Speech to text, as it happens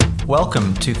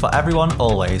Welcome to For Everyone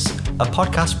Always, a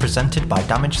podcast presented by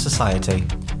Damage Society.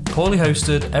 Poorly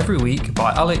hosted every week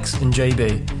by Alex and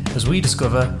JB as we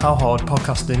discover how hard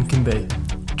podcasting can be.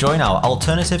 Join our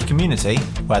alternative community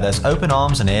where there's open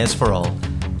arms and ears for all.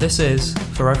 This is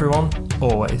For Everyone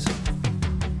Always.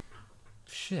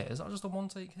 Shit, is that just a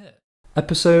one-take hit?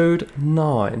 Episode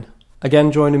 9.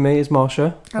 Again, joining me is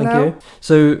Marsha. Hello. Thank you.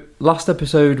 So, last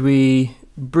episode we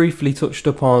briefly touched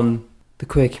upon the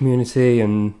queer community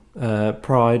and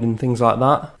pride and things like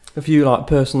that. A few like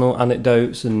personal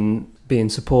anecdotes and being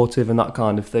supportive and that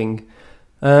kind of thing.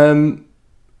 And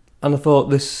I thought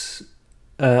this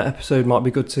episode might be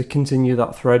good to continue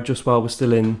that thread just while we're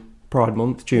still in Pride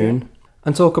Month, June,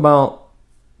 and talk about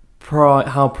pride,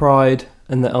 how pride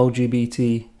and the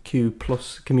LGBTQ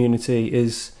plus community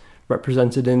is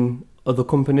represented in other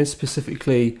companies,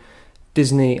 specifically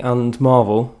Disney and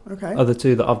Marvel. Okay. Are the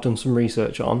two that I've done some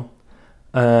research on.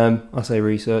 I say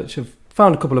research. I've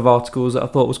found a couple of articles that I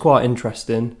thought was quite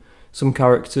interesting. Some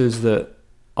characters that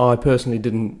I personally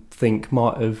didn't think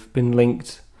might have been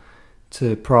linked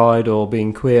to pride or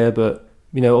being queer, but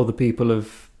you know, other people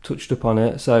have touched upon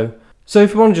it. So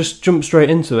if you want to just jump straight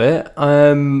into it,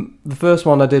 the first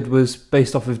one I did was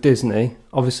based off of Disney.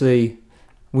 Obviously,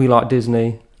 we like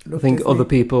Disney. I think Disney. Other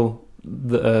people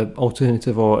that are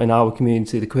alternative or in our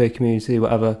community, the queer community,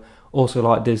 whatever, also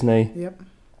like Disney. Yep.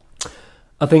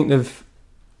 I think they've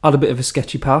had a bit of a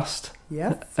sketchy past.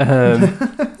 Yes.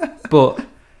 But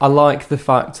I like the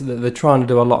fact that they're trying to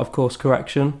do a lot of course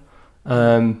correction.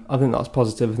 I think that's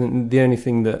positive. I think the only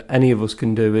thing that any of us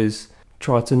can do is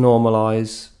try to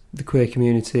normalise the queer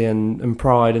community and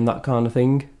pride and that kind of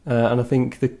thing. And I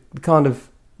think the kind of,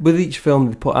 with each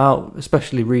film they put out,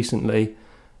 especially recently,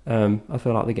 I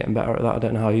feel like they're getting better at that. I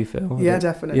don't know how you feel. Yeah,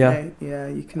 definitely. Yeah. Yeah,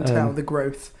 you can tell the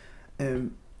growth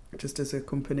just as a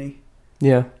company.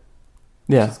 Yeah.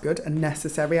 Yeah. Which is good and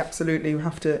necessary. Absolutely. You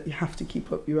have to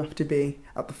keep up. You have to be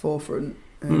at the forefront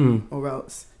or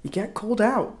else you get called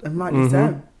out, and rightly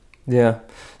so. Yeah.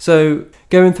 So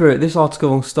going through it, this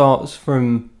article starts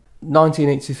from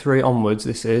 1983 onwards.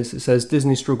 It says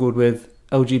Disney struggled with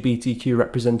LGBTQ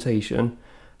representation,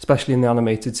 especially in the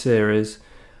animated series,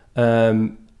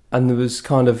 and there was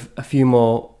kind of a few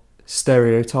more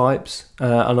stereotypes,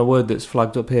 and a word that's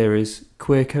flagged up here is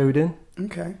queer coding.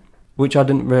 Okay. Which I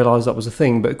didn't realise that was a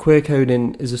thing, but queer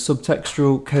coding is a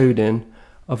subtextual coding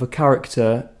of a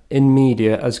character in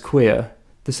media as queer.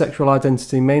 The sexual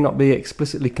identity may not be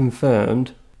explicitly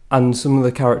confirmed, and some of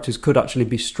the characters could actually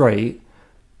be straight,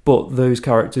 but those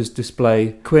characters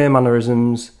display queer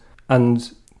mannerisms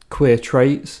and queer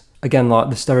traits. Again, like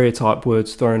the stereotype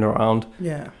words thrown around.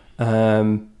 Yeah.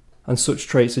 And such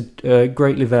traits are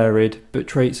greatly varied, but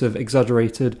traits of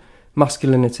exaggerated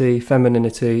masculinity,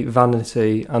 femininity,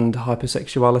 vanity, and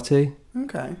hypersexuality.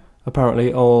 Okay.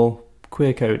 Apparently all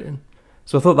queer coding.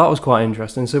 So I thought that was quite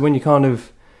interesting. So when you kind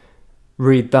of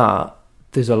read that,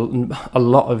 there's a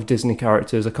lot of Disney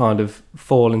characters that kind of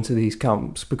fall into these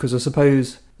camps, because I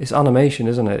suppose it's animation,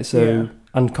 isn't it? So Yeah.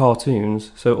 And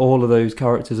cartoons. So all of those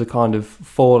characters are kind of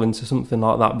fall into something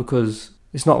like that, because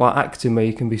it's not like acting where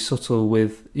you can be subtle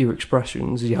with your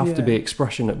expressions. You have to be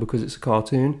expressionate because it's a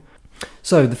cartoon.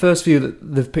 So the first few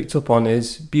that they've picked up on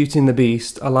is Beauty and the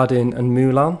Beast, Aladdin and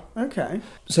Mulan. Okay.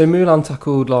 So Mulan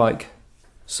tackled like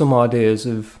some ideas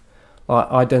of like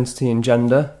identity and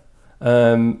gender,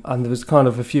 and there was kind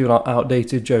of a few like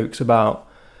outdated jokes about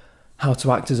how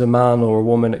to act as a man or a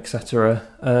woman, etc.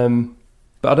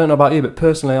 But I don't know about you, but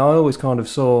personally I always kind of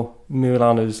saw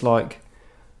Mulan as like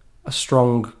a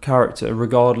strong character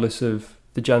regardless of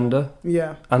the gender.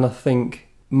 Yeah. And I think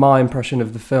my impression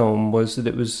of the film was that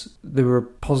they were a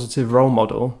positive role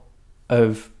model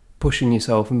of pushing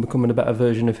yourself and becoming a better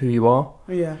version of who you are.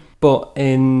 Yeah. But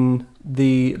in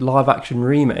the live action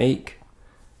remake,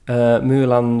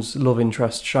 Mulan's love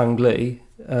interest Shang-Li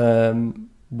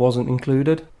wasn't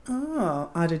included. Oh,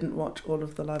 I didn't watch all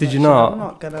of the live Did action. you not? I'm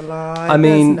not gonna lie. I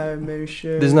mean, there's no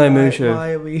Mushu. there's no Mushu.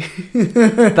 Why are we?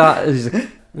 That is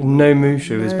no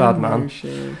Mushu is bad, man.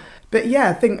 Mushu. But yeah,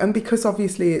 I think, and because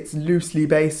obviously it's loosely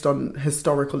based on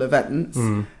historical events,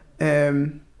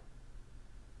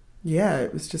 yeah,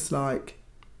 it was just like,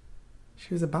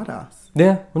 she was a badass.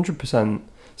 Yeah, 100%.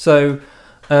 So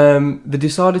they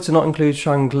decided to not include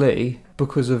Shang-Li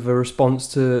because of a response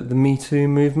to the Me Too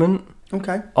movement,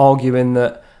 Okay. arguing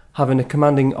that having a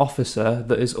commanding officer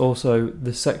that is also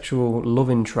the sexual love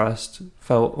interest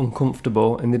felt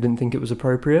uncomfortable and they didn't think it was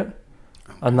appropriate.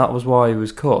 And that was why he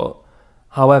was cut.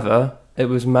 However, it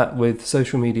was met with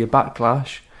social media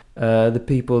backlash. The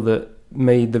people that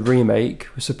made the remake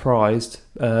were surprised,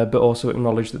 but also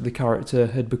acknowledged that the character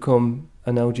had become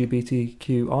an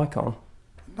LGBTQ icon.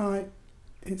 Like,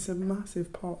 it's a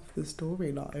massive part of the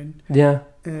storyline. Yeah.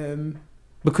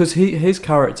 Because his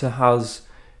character has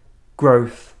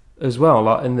growth as well.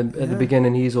 Like at the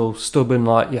beginning, he's all stubborn,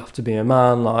 like you have to be a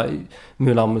man. Like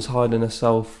Mulan was hiding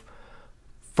herself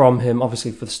from him,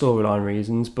 obviously for the storyline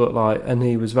reasons, but and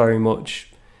he was very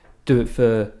much do it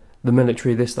for the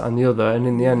military, this, that, and the other. And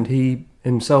in the end, he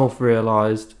himself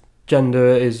realised gender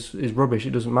is rubbish.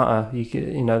 It doesn't matter.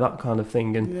 You know, that kind of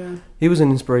thing. And he was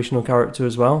an inspirational character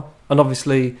as well. And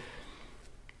obviously,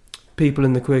 people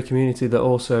in the queer community that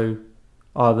also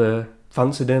either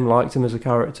fancied him, liked him as a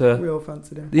character. We all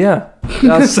fancied him. Yeah,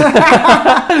 that's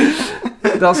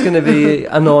that's going to be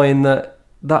annoying that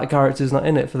character's not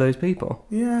in it for those people.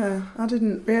 Yeah, I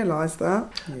didn't realise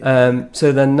that. Yeah.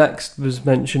 So then next was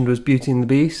mentioned was Beauty and the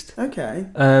Beast. Okay.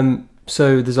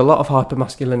 So there's a lot of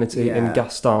hypermasculinity in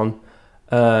Gaston.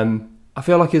 I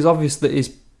feel like it's obvious that he's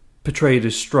portrayed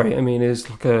as straight. I mean, he's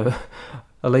like a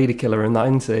lady killer in that,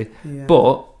 isn't he? Yeah.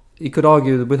 But you could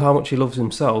argue that with how much he loves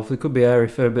himself, there could be area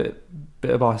for a bit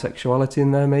of bisexuality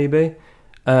in there, maybe.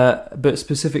 But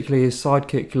specifically his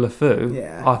sidekick,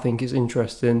 LeFou, I think is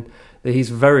interesting that he's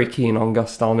very keen on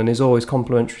Gaston and is always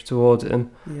complimentary towards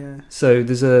him. Yeah. So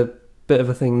there's a bit of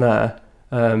a thing there.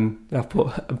 I've put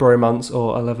a bromance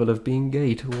or a level of being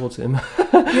gay towards him.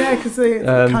 Yeah, because they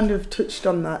kind of touched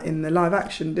on that in the live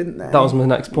action, didn't they? That was my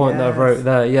next point that I wrote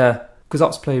there, yeah. Because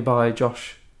that's played by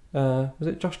Josh... was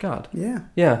it Josh Gad? Yeah.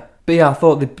 Yeah. But yeah, I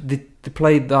thought they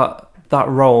played that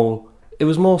role. It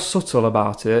was more subtle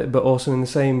about it, but also in the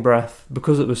same breath,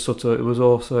 because it was subtle, it was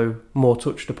also more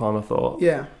touched upon, I thought.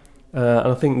 Yeah.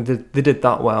 And I think they did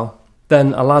that well.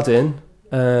 Then Aladdin...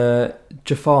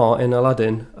 Jafar in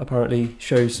Aladdin apparently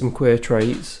shows some queer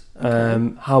traits.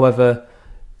 Okay. However,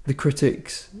 the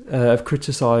critics have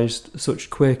criticised such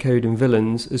queer coding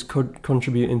villains as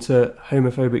contributing to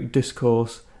homophobic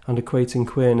discourse and equating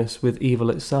queerness with evil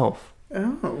itself.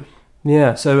 Oh.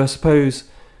 Yeah, so I suppose...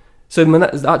 So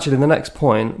the next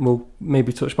point, we'll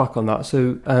maybe touch back on that.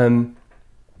 So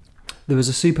there was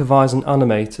a supervising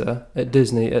animator at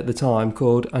Disney at the time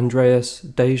called Andreas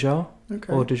Deja,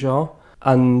 or Deja.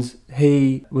 And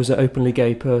he was an openly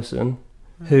gay person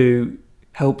who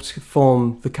helped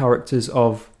form the characters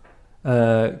of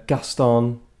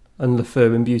Gaston and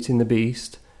LeFou in Beauty and the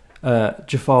Beast,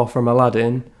 Jafar from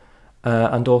Aladdin,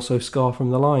 and also Scar from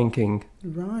The Lion King.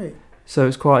 Right. So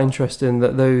it's quite interesting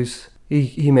that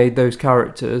he made those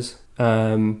characters,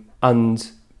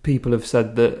 and people have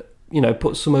said that, you know,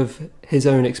 put some of his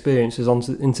own experiences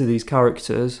into these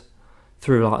characters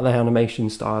through like their animation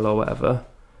style or whatever.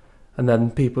 And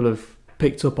then people have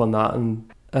picked up on that.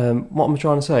 And what am I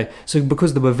trying to say? So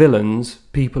because they were villains,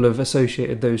 people have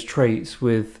associated those traits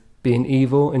with being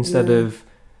evil instead of,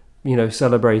 you know,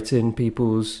 celebrating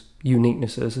people's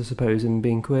uniquenesses, I suppose, in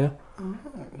being queer. Oh,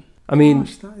 I mean,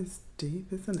 gosh, that is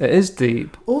deep, isn't it? It is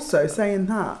deep. Also, saying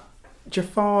that,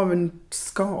 Jafar and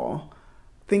Scar,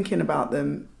 thinking about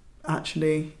them,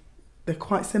 actually... They're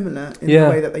quite similar in the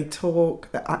way that they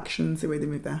talk, their actions, the way they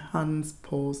move their hands,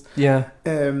 paws. Yeah.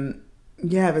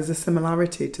 There's a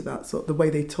similarity to that sort of the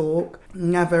way they talk.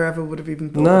 Never ever would have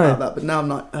even thought about that, but now I'm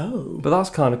like, oh. But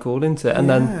that's kind of cool, isn't it? And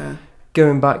then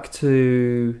going back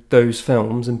to those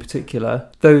films in particular,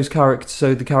 those characters,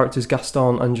 so the characters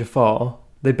Gaston and Jafar,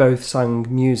 they both sang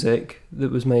music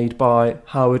that was made by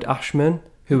Howard Ashman,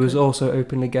 who was also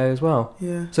openly gay as well.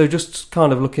 Yeah. So just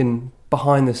kind of looking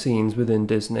behind the scenes within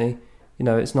Disney, you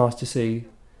know, it's nice to see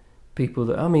people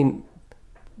that, I mean,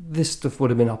 this stuff would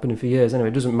have been happening for years anyway.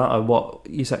 It doesn't matter what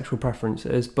your sexual preference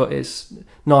is, but it's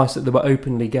nice that they were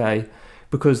openly gay,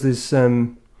 because there's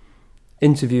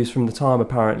interviews from the time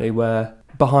apparently where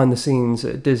behind the scenes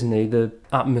at Disney, the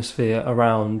atmosphere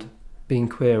around being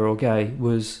queer or gay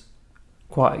was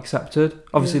quite accepted.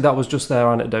 Obviously that was just their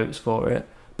anecdotes for it,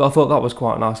 but I thought that was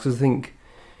quite nice, because I think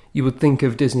you would think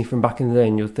of Disney from back in the day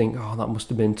and you'd think, oh, that must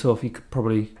have been tough. You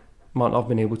might not have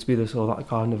been able to be this or that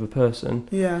kind of a person.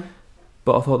 Yeah.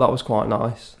 But I thought that was quite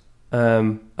nice.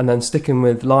 And then sticking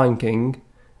with Lion King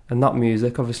and that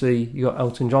music, obviously you got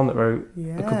Elton John that wrote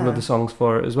a couple of the songs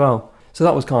for it as well. So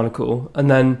that was kind of cool. And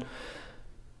then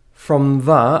from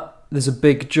that, there's a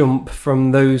big jump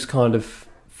from those kind of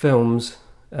films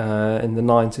in the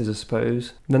 90s, I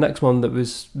suppose. The next one that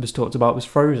was talked about was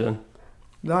Frozen.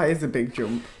 That is a big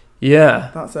jump.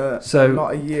 Yeah. That's a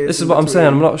lot of years. This is what I'm saying.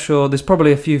 I'm not sure. There's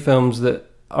probably a few films that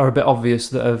are a bit obvious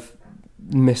that have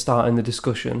missed out in the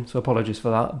discussion, so apologies for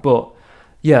that. But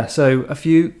yeah, so a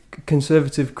few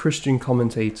conservative Christian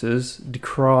commentators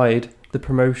decried the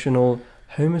promotional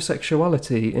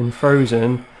homosexuality in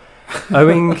Frozen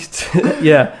owing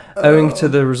to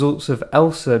the results of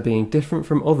Elsa being different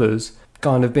from others,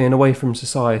 kind of being away from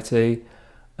society,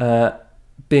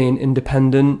 being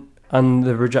independent, and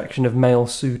the rejection of male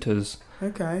suitors.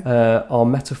 Okay. Are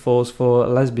metaphors for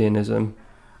lesbianism.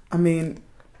 I mean,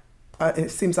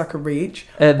 it seems like a reach.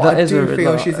 That I is do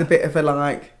feel she's a bit of a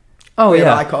like. Oh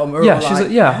yeah, like Homer, yeah, she's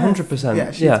 100%.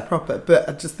 Yeah, she's proper. But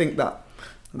I just think that.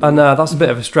 And that's a bit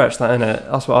of a stretch, that, isn't it?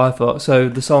 That's what I thought. So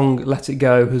the song "Let It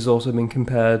Go" has also been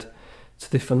compared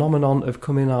to the phenomenon of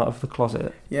coming out of the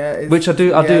closet. Yeah, which I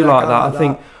do like that. I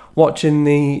think watching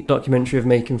the documentary of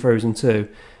Making Frozen 2,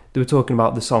 they were talking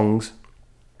about the songs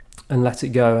and "Let It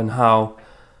Go" and how,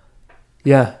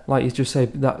 yeah, like you just say,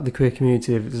 that the queer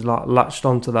community has like latched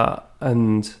onto that,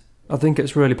 and I think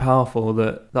it's really powerful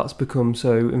that that's become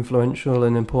so influential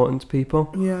and important to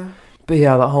people. Yeah. But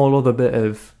yeah, that whole other bit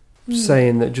of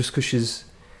saying that just because she's,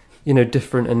 you know,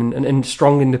 different and a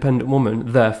strong independent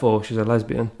woman, therefore she's a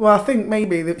lesbian. Well, I think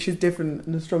maybe that she's different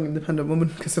and a strong independent woman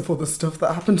because of all the stuff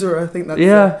that happened to her. I think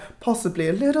that's possibly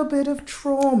a little bit of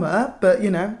trauma, but,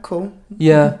 you know, cool.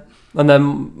 Yeah. And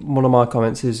then one of my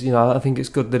comments is, you know, I think it's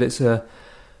good that it's a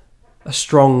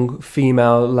strong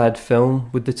female-led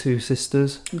film with the two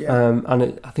sisters. Yeah.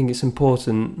 And I think it's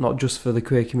important, not just for the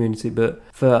queer community, but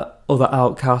for other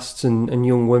outcasts and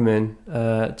young women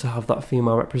to have that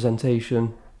female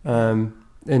representation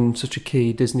in such a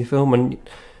key Disney film. And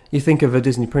you think of a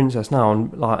Disney princess now,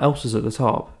 and like Elsa's at the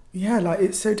top. Yeah, like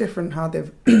it's so different how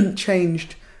they've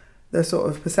changed the sort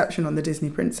of perception on the Disney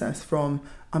princess from,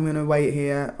 I'm going to wait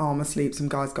here, I'm asleep, some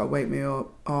guy's got to wake me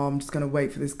up, I'm just going to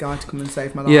wait for this guy to come and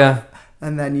save my life. Yeah.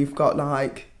 And then you've got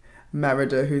like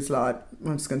Merida, who's like,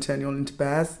 I'm just going to turn you all into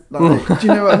bears. Like, do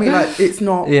you know what I mean? Like, it's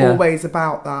not always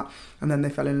about that. And then they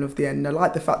fell in love at the end. I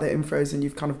like the fact that in Frozen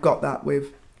you've kind of got that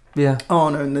with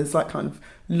Anna, and there's like kind of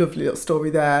lovely little story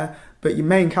there. But your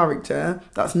main character,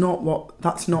 that's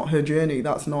not her journey.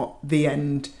 That's not the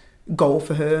end goal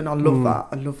for her, and I love that.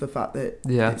 I love the fact that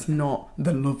it's not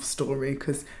the love story,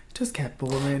 because it just get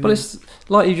boring. But it's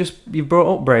like you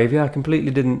brought up Brave. I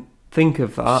completely didn't think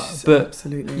of that. She's but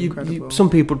absolutely incredible. Some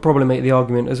people would probably make the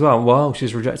argument as well, well,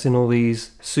 she's rejecting all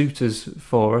these suitors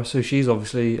for her, so she's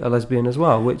obviously a lesbian as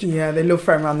well. Which they love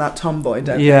throwing around that tomboy,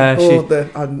 don't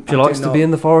they? She likes to be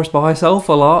in the forest by herself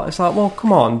a lot. It's like, well,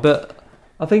 come on. But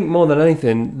I think more than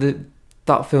anything,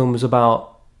 that film was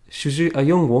about, she's a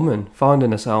young woman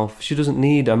finding herself. She doesn't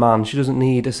need a man. She doesn't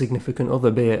need a significant other,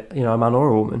 be it, you know, a man or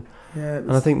a woman. Yeah,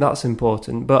 and I think that's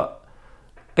important. But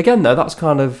again, though, that's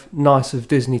kind of nice of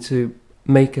Disney to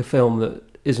make a film that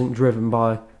isn't driven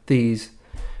by these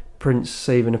prince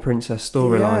saving a princess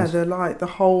storylines. Yeah, they're like the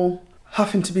whole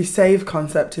having to be saved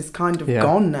concept is kind of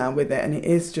gone now with it, and it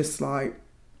is just like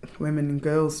women and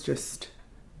girls just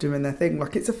doing their thing.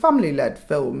 Like, it's a family-led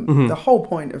film. Mm-hmm. The whole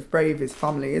point of Brave is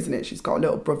family, isn't it? She's got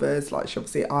little brothers, like she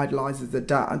obviously idolises her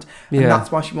dad, and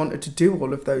that's why she wanted to do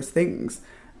all of those things.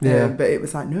 But it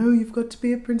was like, no, you've got to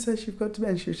be a princess, you've got to be,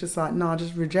 and she was just like, no, I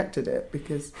just rejected it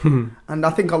because and I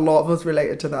think a lot of us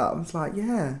related to that. I was like,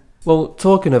 well,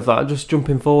 talking of that, just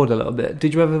jumping forward a little bit,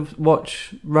 did you ever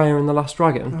watch Raya and the Last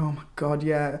Dragon? Oh my god,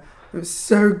 yeah. It was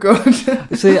so good.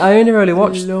 See, I only really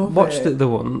watched it the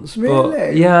once.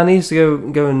 Really? But I need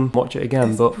to go and watch it again.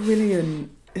 It's brilliant.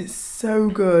 It's so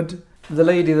good. The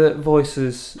lady that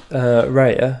voices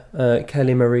Raya,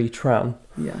 Kelly Marie Tran,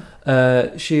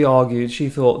 she argued, she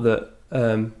thought that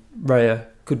Raya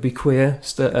could be queer,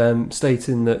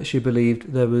 stating that she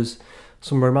believed there was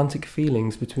some romantic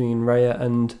feelings between Raya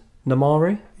and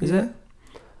Namari, is it?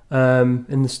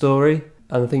 In the story.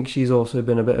 And I think she's also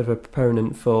been a bit of a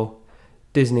proponent for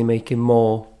Disney making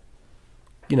more,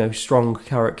 you know, strong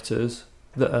characters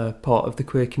that are part of the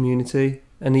queer community,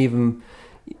 and even,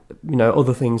 you know,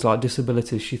 other things like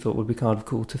disabilities she thought would be kind of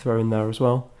cool to throw in there as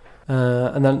well.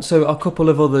 And then, so a couple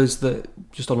of others that,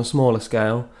 just on a smaller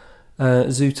scale,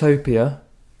 Zootopia.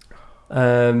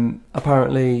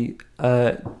 Apparently,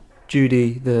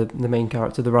 Judy, the main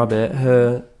character, the rabbit,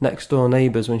 her next door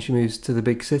neighbours when she moves to the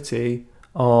big city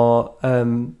are a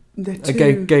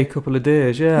gay couple of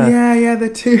deers, they're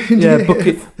two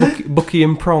deers. Bucky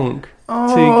and Pronk.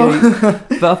 Oh.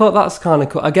 But I thought that's kind of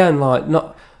cool. Again, like,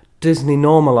 not Disney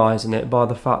normalising it by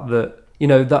the fact that, you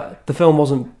know, that the film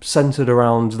wasn't centred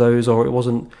around those, or it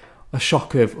wasn't a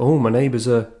shock of, oh, my neighbours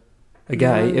are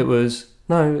gay. It was,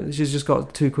 no, she's just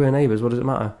got two queer neighbours, what does it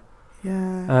matter?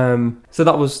 Yeah. So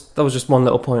that was just one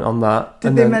little point on that.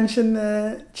 Did they mention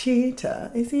the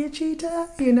cheetah? Is he a cheetah?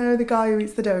 You know, the guy who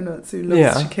eats the donuts, who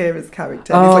loves Shakira's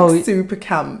character. And he's like super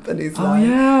camp, and he's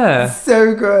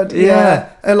so good. Yeah.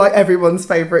 And like everyone's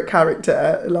favourite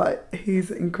character. Like,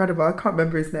 he's incredible. I can't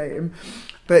remember his name.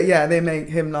 But yeah, they make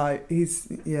him like, he's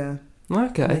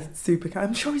Okay. super kind.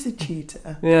 I'm sure he's a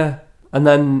cheater. Yeah. And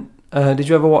then, did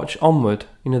you ever watch Onward?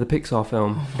 You know, the Pixar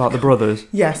film about the brothers?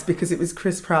 Yes, because it was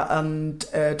Chris Pratt and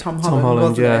Tom Holland,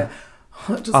 wasn't yeah.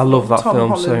 it? I love that Tom film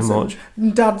Holland so much.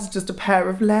 And Dad's just a pair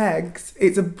of legs.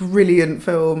 It's a brilliant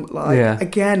film.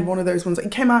 Again, one of those ones.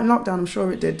 It came out in lockdown, I'm sure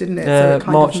it did, didn't it? So it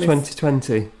March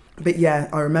 2020. But yeah,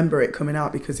 I remember it coming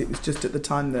out because it was just at the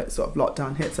time that sort of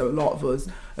lockdown hit. So a lot of us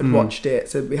had watched it.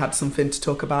 So we had something to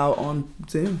talk about on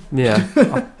Zoom. Yeah.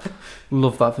 I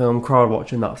love that film. Cried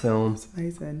watching that film. It's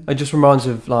amazing. It just reminds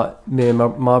of like me and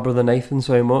my brother Nathan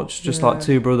so much. Just like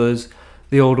two brothers.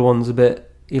 The older one's a bit...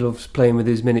 He loves playing with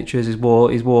his miniatures, his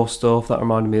war stuff. That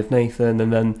reminded me of Nathan.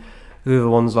 And then the other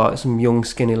one's like some young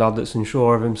skinny lad that's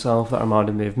unsure of himself. That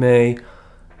reminded me of me.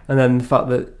 And then the fact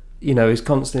that, you know, he's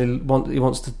constantly he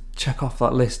wants to check off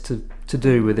that list to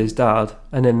do with his dad.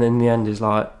 And then in the end he's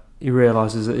like, he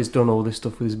realises that he's done all this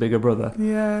stuff with his bigger brother.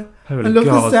 Yeah. Holy I love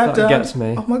God, the stepdad. that gets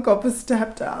me. Oh my God, the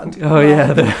stepdad. Oh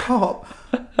yeah. The cop.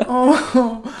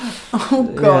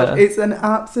 Oh God. Yeah. It's an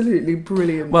absolutely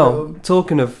brilliant film.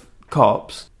 Talking of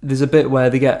cops, there's a bit where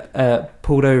they get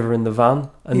pulled over in the van,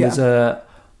 and there's a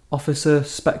Officer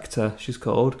Spectre, she's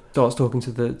called, starts talking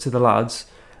to the lads,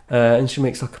 and she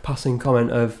makes like a passing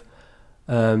comment of,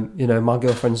 you know, my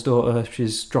girlfriend's daughter,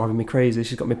 she's driving me crazy,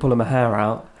 she's got me pulling my hair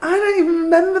out. I don't even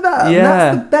remember that.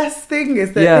 Yeah. And that's the best thing,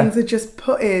 is that things are just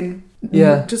put in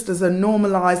just as a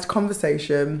normalised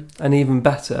conversation. And even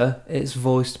better, it's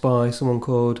voiced by someone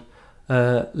called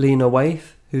Lena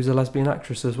Waithe, who's a lesbian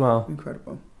actress as well.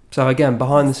 Incredible. So again,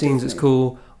 behind the scenes it's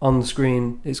cool, on the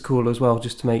screen it's cool as well,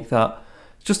 just to make that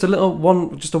just a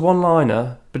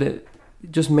one-liner, but it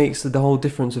just makes the whole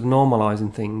difference of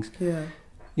normalising things. Yeah.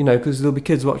 You know, because there'll be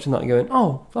kids watching that and going,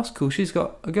 "Oh, that's cool, she's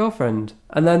got a girlfriend,"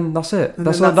 and then that's it.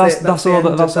 That's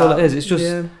all it is. It's just.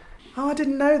 Yeah. Oh, I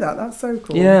didn't know that. That's so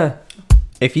cool. Yeah.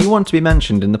 If you want to be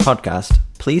mentioned in the podcast,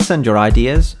 please send your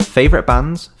ideas, favourite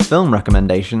bands, film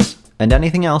recommendations, and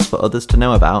anything else for others to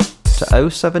know about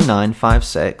to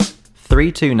 07956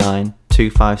 329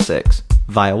 256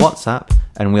 via WhatsApp,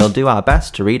 and we'll do our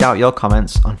best to read out your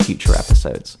comments on future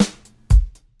episodes.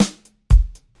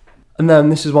 And then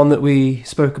this is one that we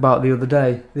spoke about the other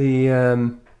day, the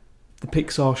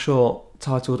Pixar short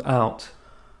titled Out.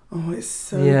 Oh, it's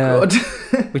so good.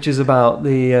 Which is about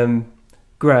the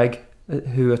Greg,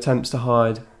 who attempts to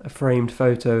hide a framed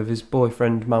photo of his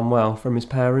boyfriend Manuel from his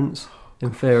parents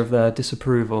in fear of their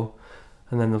disapproval.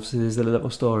 And then obviously there's the little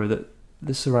story that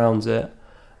surrounds it.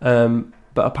 But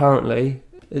apparently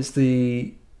it's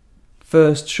the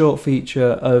first short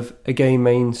feature of a gay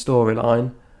main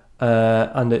storyline,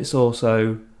 and it's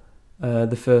also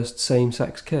the first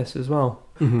same-sex kiss as well.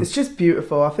 Mm-hmm. It's just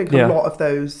beautiful. I think a lot of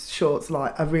those shorts,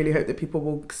 like, I really hope that people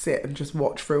will sit and just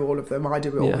watch through all of them. I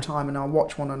do it all the time, and I'll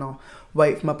watch one and I'll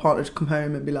wait for my partner to come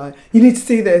home and be like, you need to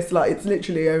see this. Like, it's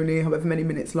literally only however many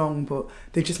minutes long, but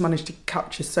they just managed to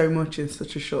capture so much in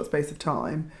such a short space of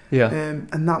time. Yeah.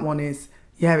 And that one is,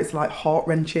 it's like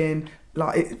heart-wrenching.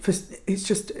 Like,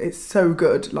 it's so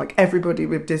good. Like, everybody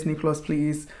with Disney Plus,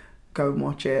 please go and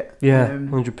watch it. Yeah,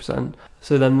 100%.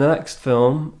 So then the next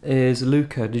film is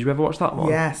Luca. Did you ever watch that one?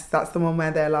 Yes, that's the one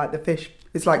where they're like the fish.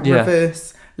 It's like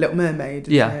reverse Little Mermaid,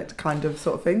 isn't it? Kind of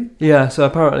sort of thing. Yeah, so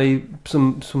apparently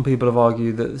some people have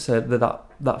argued that said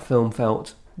that film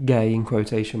felt gay in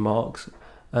quotation marks,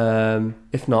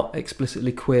 if not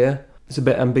explicitly queer. It's a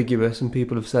bit ambiguous, and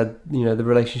people have said, you know, the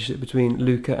relationship between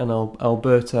Luca and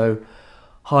Alberto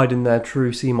hiding their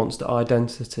true sea monster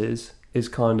identities is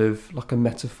kind of like a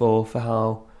metaphor for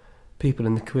how people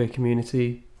in the queer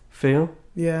community feel.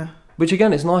 Yeah. Which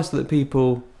again, it's nice that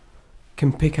people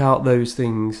can pick out those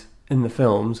things in the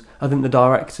films. I think the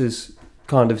directors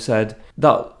kind of said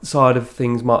that side of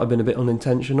things might have been a bit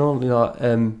unintentional. You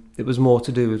know, it was more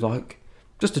to do with like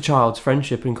just a child's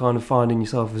friendship and kind of finding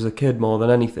yourself as a kid more than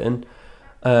anything.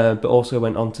 But also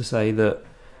went on to say that,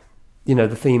 you know,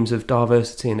 the themes of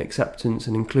diversity and acceptance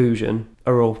and inclusion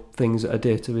are all things that are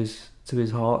dear to his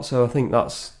heart. So I think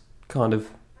that's kind of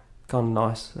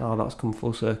nice how that's come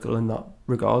full circle in that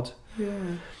regard.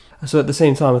 Yeah. So at the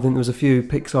same time, I think there was a few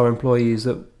Pixar employees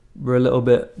that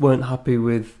weren't happy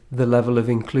with the level of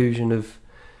inclusion of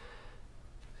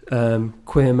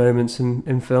queer moments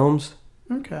in films.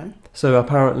 Okay. So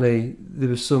apparently there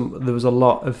was a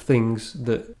lot of things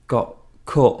that got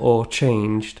cut or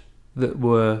changed that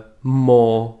were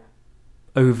more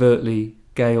overtly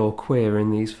gay or queer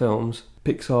in these films.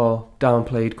 Pixar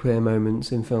downplayed queer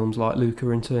moments in films like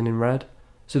Luca and Turning Red.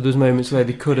 So there's moments where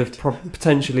they could have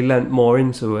potentially lent more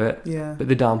into it, Yeah. but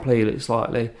they downplayed it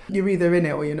slightly. You're either in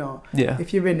it or you're not. Yeah.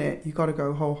 If you're in it, you got to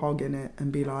go whole hog in it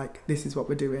and be like, this is what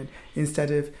we're doing.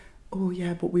 Instead of, oh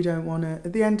yeah, but we don't want to.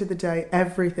 At the end of the day,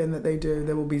 everything that they do,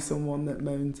 there will be someone that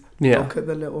moans, Yeah. look at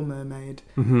the Little Mermaid.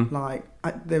 Mm-hmm. Like,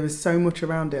 there was so much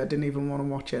around it, I didn't even want to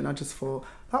watch it. And I just thought,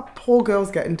 that poor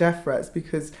girl's getting death threats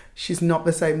because she's not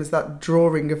the same as that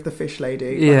drawing of the fish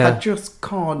lady. Yeah. Like, I just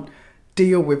can't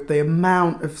deal with the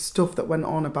amount of stuff that went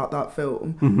on about that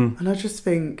film. Mm-hmm. And I just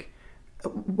think,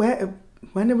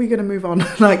 when are we going to move on?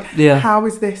 Like, Yeah. how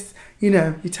is this,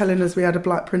 you're telling us we had a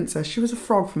black princess. She was a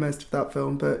frog for most of that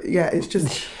film. But yeah, it's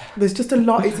just, there's just a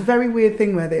lot. It's a very weird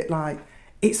thing where they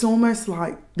it's almost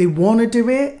like they want to do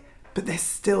it, but there's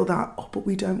still that, but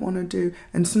we don't want to do.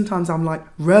 And sometimes I'm like,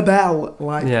 rebel,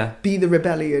 be the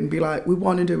rebellion, be like, we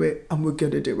want to do it and we're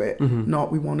going to do it. Mm-hmm.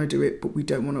 Not we want to do it, but we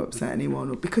don't want to upset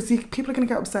anyone. Because people are going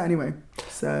to get upset anyway.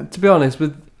 So, To be honest,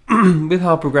 with with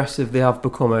how progressive they have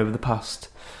become over the past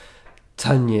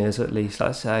 10 years at least,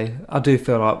 let's say, I do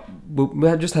feel like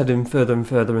we're just heading further and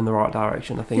further in the right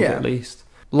direction, I think, Yeah. at least.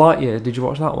 Lightyear, did you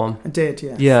watch that one? I did,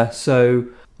 yes. Yeah, so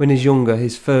when he's younger,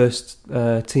 his first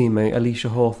teammate, Alicia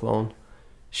Hawthorne,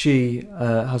 she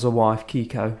has a wife,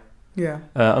 Kiko. Yeah.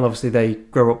 And obviously they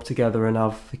grow up together and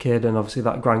have a kid, and obviously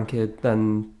that grandkid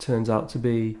then turns out to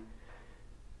be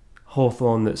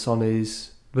Hawthorne that's on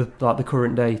his, with like the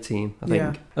current day team, I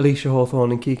think. Yeah. Alicia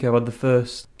Hawthorne and Kiko had the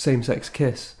first same-sex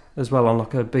kiss as well on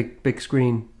like a big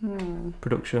screen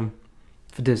production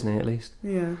for Disney at least.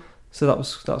 Yeah. So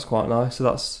that's quite nice. So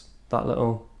that's that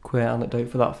little queer anecdote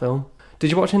for that film.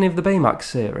 Did you watch any of the Baymax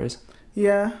series?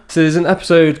 Yeah. So there's an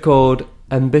episode called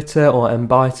Mbita or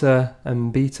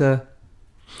Mbita.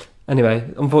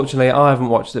 Anyway, unfortunately, I haven't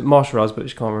watched it. Marsha has, but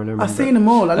she can't really remember. I've seen them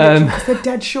all. Because they're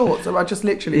dead short, so I just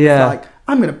literally was like,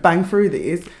 I'm going to bang through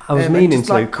these. I was meaning just,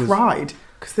 to. Cried,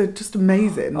 because they're just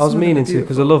amazing. I was meaning to,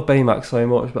 because I love Baymax so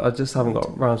much, but I just haven't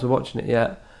got round to watching it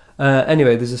yet.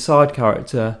 Anyway, there's a side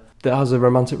character that has a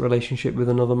romantic relationship with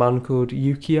another man called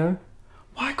Yukio.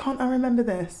 Why can't I remember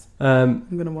this? I'm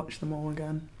going to watch them all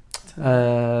again.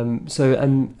 So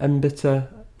Mbita,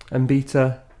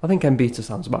 I think Mbita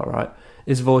sounds about right,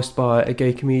 is voiced by a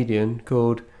gay comedian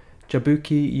called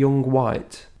Jabuki Young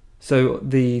White. So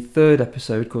the third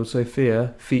episode, called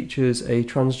Sophia, features a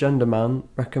transgender man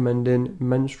recommending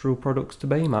menstrual products to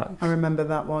Baymax. I remember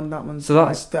that one. That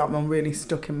one really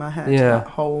stuck in my head. Yeah. That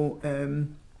whole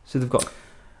so they've got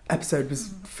episode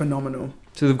was phenomenal.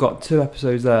 So they've got 2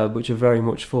 episodes there which are very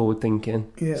much forward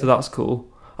thinking. Yeah. So that's cool.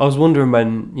 I was wondering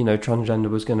when, transgender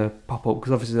was going to pop up,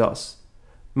 because obviously that's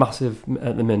massive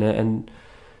at the minute, and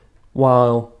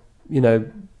while,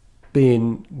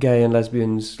 being gay and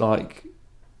lesbians, like,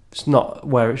 it's not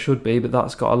where it should be, but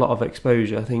that's got a lot of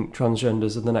exposure. I think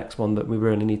transgenders are the next one that we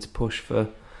really need to push for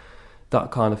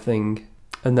that kind of thing.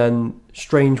 And then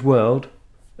Strange World,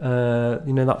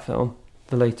 that film,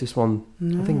 the latest one.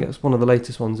 No. I think it's one of the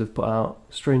latest ones they've put out.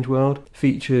 Strange World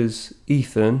features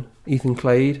Ethan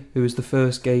Clade, who is the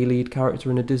first gay lead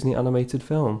character in a Disney animated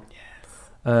film.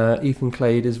 Yes. Ethan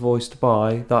Clade is voiced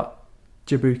by that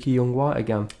Jabuki Young White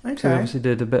again. Okay. So he obviously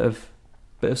did a bit of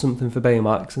something for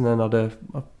Baymax, and then had a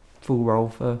full role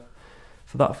for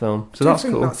that film. So that's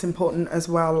cool. That's important as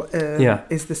well. Yeah.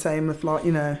 Is the same with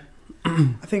I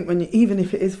think even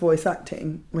if it is voice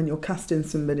acting, when you're casting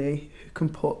somebody who can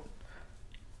put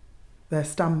their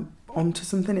stamp onto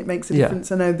something, it makes a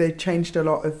difference. I know they changed a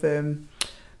lot of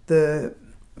the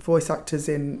voice actors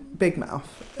in Big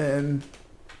Mouth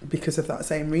because of that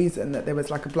same reason, that there was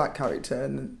like a black character,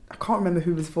 and I can't remember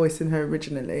who was voicing her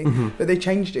originally, but they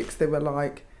changed it because they were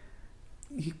like,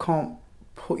 you can't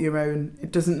put your own,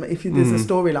 it doesn't, if there's a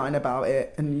storyline about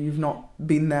it and you've not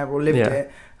been there or lived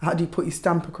it, how do you put your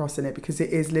stamp across in it? Because it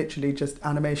is literally just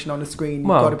animation on a screen. You've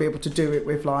got to be able to do it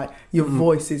with your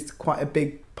voice is quite a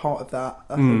big part of that,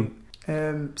 I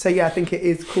think. So yeah, I think it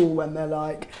is cool when they're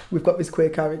like, we've got this queer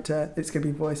character, it's going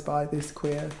to be voiced by this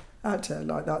queer actor.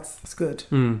 Like that's good.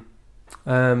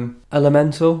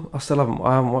 Elemental, I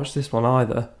haven't watched this one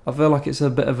either. I feel like it's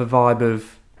a bit of a vibe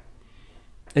of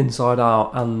Inside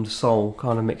Out and Soul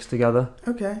kind of mixed together.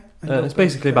 Okay. It's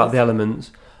basically about the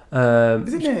elements.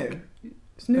 Is it new?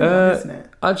 It's new, isn't it?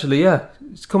 Actually, yeah,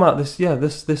 it's come out this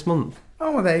month.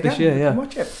 Oh, well, there you this go. year, yeah.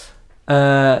 Watch it.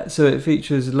 So it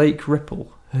features Lake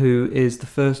Ripple, who is the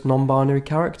first non-binary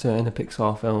character in a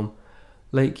Pixar film.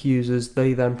 Lake uses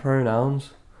they/them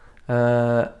pronouns,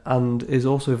 and is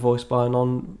also voiced by a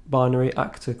non-binary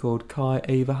actor called Kai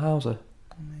Ava Hauser.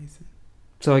 Amazing.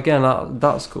 So again,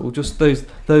 that's cool. Just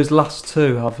those last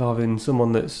two, having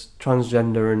someone that's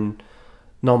transgender and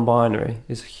non-binary,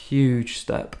 is a huge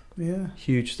step Yeah.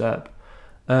 Huge step.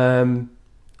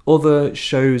 Other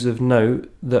shows of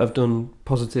note that have done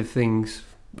positive things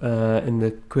in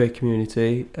the queer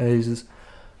community is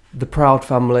The Proud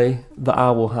Family, The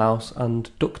Owl House, and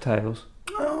DuckTales.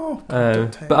 Oh,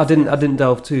 DuckTales, but I didn't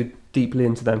delve too deeply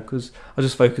into them because I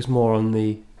just focused more on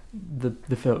the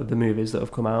movies that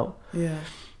have come out. Yeah.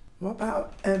 What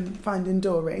about Finding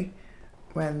Dory?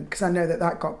 Because I know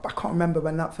that got, I can't remember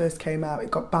when that first came out,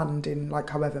 it got banned in like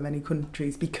however many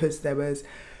countries because there was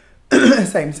a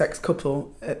same-sex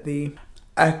couple at the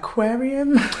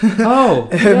aquarium. Oh,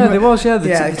 yeah, there was, yeah.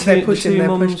 They're pushing their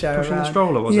pushchair pushing around. the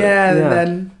stroller, was it? Yeah,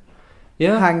 and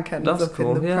then Hank ends up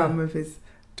in the pram with his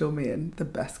dummy, and the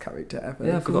best character ever.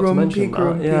 Yeah, I forgot to mention that.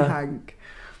 Grumpy Hank.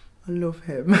 I love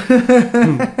him.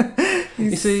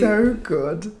 He's so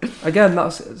good. Again,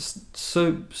 that's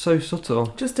so subtle.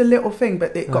 Just a little thing,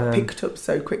 but it got picked up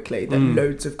so quickly that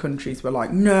loads of countries were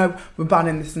like, no, we're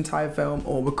banning this entire film,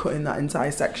 or we're cutting that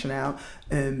entire section out.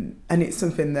 And it's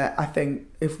something that I think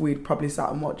if we'd probably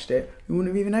sat and watched it, we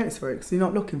wouldn't have even noticed for it, because you're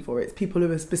not looking for it. It's people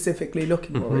who are specifically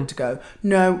looking for it to go,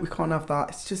 no, we can't have that.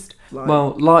 It's just like...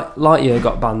 Well, Lightyear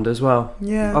got banned as well.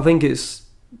 Yeah. I think it's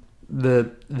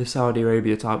the Saudi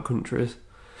Arabia type countries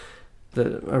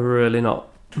that are really not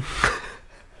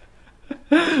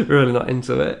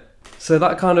into it. So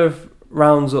that kind of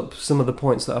rounds up some of the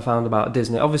points that I found about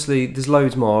Disney. Obviously, there's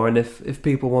loads more, and if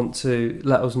people want to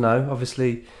let us know,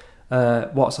 obviously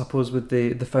WhatsApp us with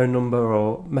the phone number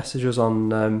or message us on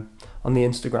the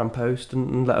Instagram post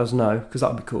and let us know, because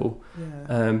that'd be cool.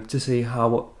 Yeah. To see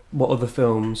what other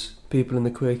films people in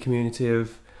the queer community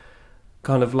have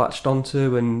kind of latched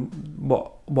onto, and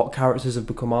what characters have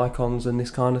become icons and this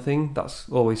kind of thing. That's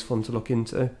always fun to look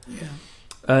into.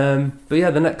 Yeah. But yeah,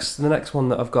 the next one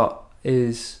that I've got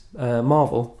is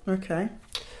Marvel. Okay.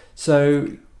 So,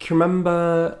 can you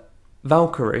remember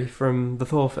Valkyrie from the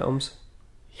Thor films?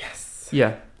 Yes.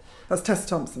 Yeah. That's Tessa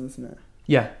Thompson, isn't it?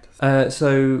 Yeah.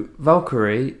 So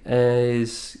Valkyrie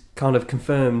is kind of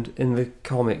confirmed in the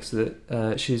comics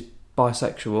that she's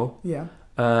bisexual. Yeah.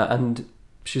 And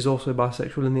she's also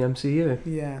bisexual in the MCU.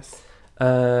 Yes.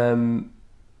 The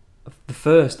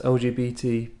first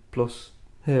LGBT plus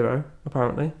hero,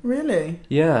 apparently. Really?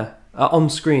 Yeah. On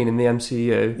screen in the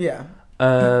MCU. Yeah.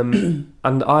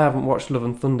 And I haven't watched Love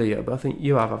and Thunder yet, but I think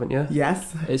you have, haven't you?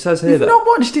 Yes. It says here You've not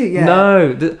watched it yet?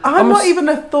 No. I'm not even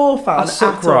a Thor fan I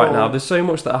suck at all. right now. There's so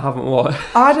much that I haven't watched.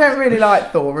 I don't really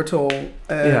like Thor at all.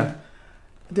 Yeah.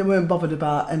 They weren't bothered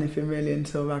about anything really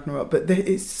until Ragnarok, but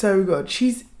it's so good.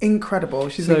 She's incredible.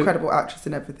 She's an incredible actress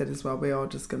and everything as well. We are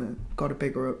just gotta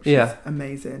big her up. She's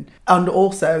amazing. And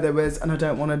also there was, and I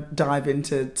don't want to dive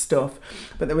into stuff,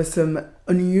 but there was some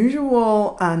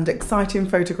unusual and exciting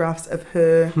photographs of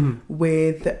her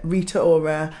with Rita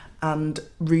Ora and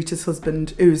Rita's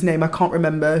husband, whose name I can't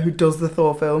remember, who does the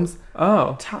Thor films.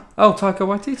 Oh. Taika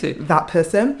Waititi. That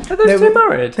person. Are those two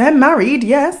married? They're married,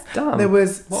 yes. Damn. There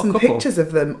was some pictures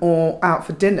of them all out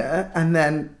for dinner, and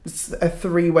then a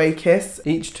 3-way kiss.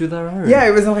 Each to their own. Yeah,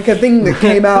 it was like a thing that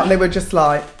came out, and they were just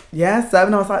like, yeah, so.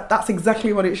 And I was like, that's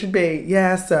exactly what it should be.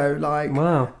 Yeah, so, like,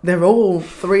 wow. They're all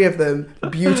 3 of them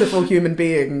beautiful human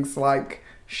beings, like...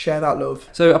 Share that love.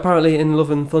 So apparently in Love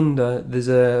and Thunder, there's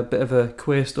a bit of a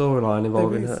queer storyline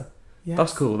involving her. Yes.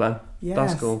 That's cool then. Yes.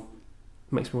 That's cool.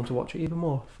 Makes me want to watch it even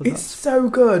more. It's so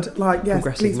good. Like, yes,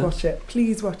 please watch it.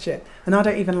 Please watch it. And I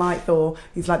don't even like Thor.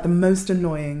 He's like the most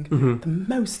annoying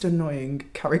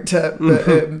character. But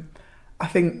I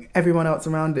think everyone else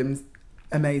around him's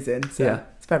amazing. So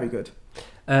it's very good.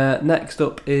 Next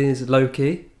up is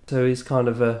Loki. So he's kind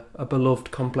of a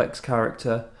beloved, complex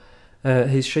character.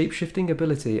 His shape-shifting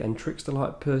ability and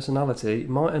trickster-like personality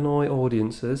might annoy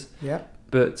audiences,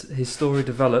 but as his story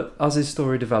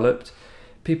developed,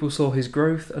 people saw his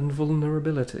growth and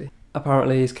vulnerability.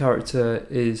 Apparently his character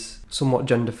is somewhat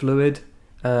gender fluid,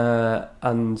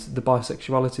 and the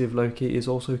bisexuality of Loki is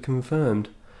also confirmed.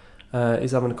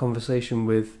 He's having a conversation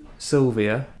with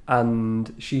Sylvia,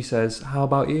 and she says, how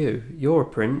about you? You're a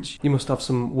prince. You must have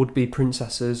some would-be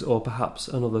princesses, or perhaps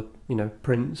another,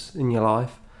 prince in your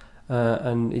life.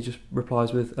 And he just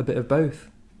replies with a bit of both.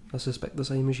 I suspect the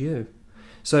same as you.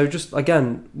 So just,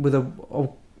 again, with a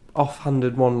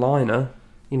offhanded one-liner,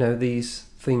 these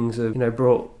things are,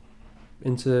 brought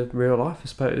into real life, I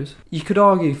suppose. You could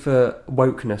argue for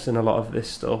wokeness in a lot of this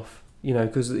stuff,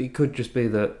 because it could just be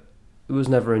that it was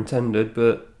never intended,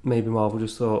 but maybe Marvel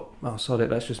just thought, oh, sod it,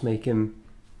 let's just make him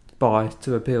bi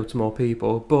to appeal to more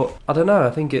people. But I don't know,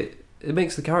 I think it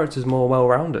makes the characters more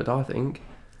well-rounded, I think.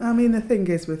 I mean, the thing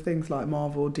is with things like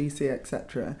Marvel, DC,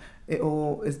 etc., it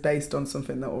all is based on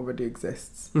something that already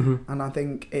exists. Mm-hmm. And I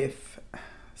think if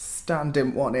Stan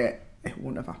didn't want it, it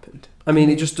wouldn't have happened. I mean,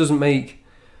 it just doesn't make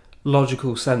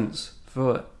logical sense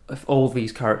for if all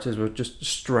these characters were just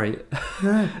straight.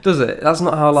 No. Does it? That's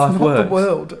not how life it's not works. the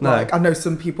world. No. Like, I know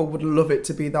some people would love it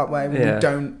to be that way.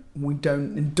 Yeah. We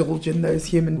don't indulge in those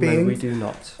human beings. No, we do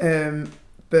not.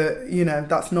 But you know,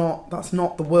 that's not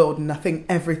the world, and I think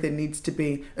everything needs to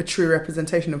be a true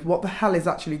representation of what the hell is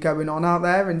actually going on out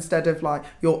there, instead of like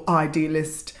your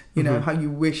idealist, you know, how you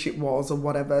wish it was or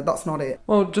whatever. That's not it.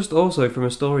 Well, just also from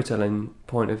a storytelling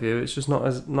point of view, it's just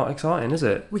not exciting, is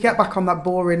it? We get back on that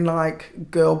boring like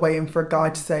girl waiting for a guy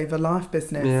to save her life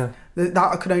business. Yeah.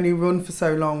 That could only run for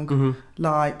so long.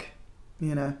 Like,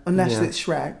 you know, unless it's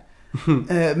Shrek.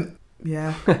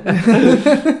 Yeah.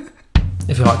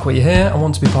 If you like what you hear and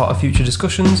want to be part of future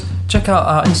discussions, check out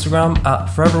our Instagram at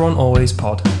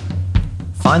foreveronalwayspod.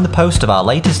 Find the post of our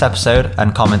latest episode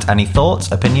and comment any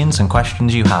thoughts, opinions and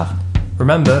questions you have.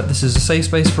 Remember, this is a safe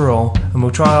space for all, and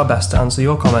we'll try our best to answer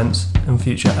your comments in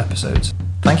future episodes.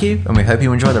 Thank you, and we hope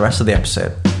you enjoy the rest of the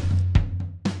episode.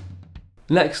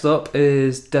 Next up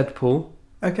is Deadpool.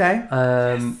 Okay.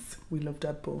 Yes, we love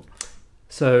Deadpool.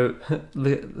 So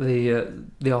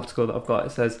the article that I've got,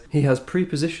 it says he has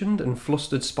prepositioned and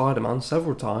flustered Spider-Man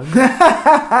several times,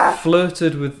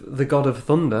 flirted with the God of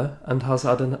Thunder, and has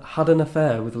had an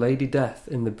affair with Lady Death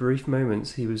in the brief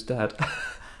moments he was dead.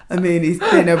 I mean, he's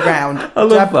been around. I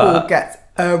love Deadpool that. gets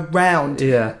around.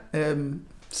 Yeah.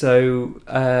 So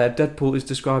Deadpool is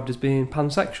described as being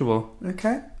pansexual.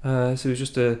 Okay. So he's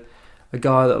just a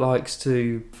guy that likes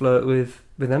to flirt with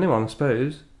anyone, I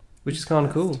suppose, which is kind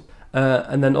of cool.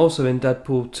 And then also in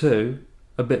Deadpool 2,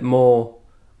 a bit more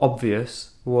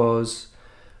obvious, was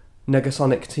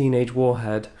Negasonic Teenage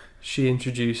Warhead. She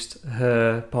introduced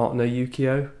her partner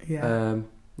Yukio,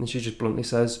 and she just bluntly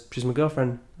says, she's my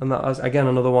girlfriend. And that is, again,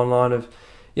 another one line of,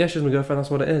 yeah, she's my girlfriend,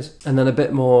 that's what it is. And then a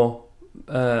bit more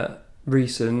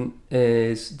recent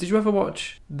is, did you ever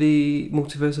watch the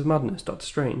Multiverse of Madness, Doctor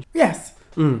Strange? Yes.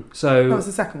 So that was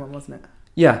the second one, wasn't it?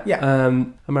 Yeah. Yeah.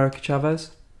 America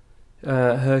Chavez.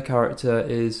 Her character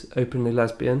is openly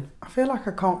lesbian. I feel like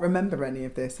I can't remember any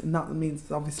of this, and that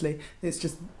means obviously it's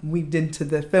just weaved into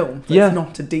the film. So it's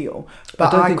not a deal.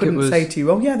 But I couldn't say to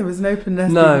you, oh yeah, there was an open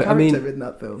lesbian character in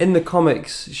that film. In the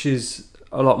comics, she's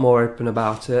a lot more open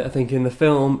about it. I think in the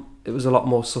film, it was a lot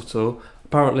more subtle.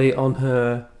 Apparently on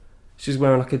her, she's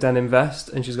wearing like a denim vest,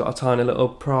 and she's got a tiny little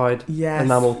Pride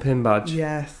enamel pin badge.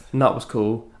 Yes. And that was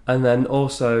cool. And then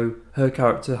also, her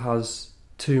character has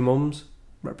two mums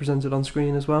represented on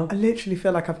screen as well. I literally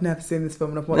feel like I've never seen this film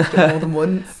and I've watched it more than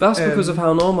once. That's because of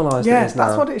how normalised it is now.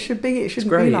 That's what it should be. It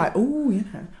shouldn't be like, oh, you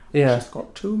know, she's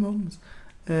got two mums.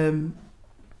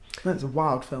 That's a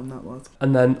wild film, that was.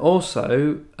 And then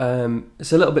also,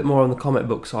 it's a little bit more on the comic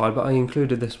book side, but I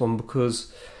included this one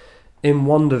because in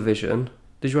WandaVision,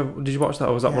 did you watch that,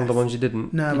 or was that one of the ones you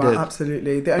didn't? No, you did.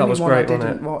 Absolutely. The only one I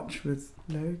didn't watch was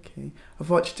Loki.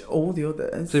 I've watched all the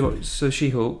others. So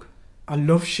She-Hulk. I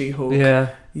love She-Hulk.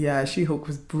 Yeah, She-Hulk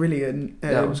was brilliant.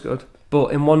 That was good.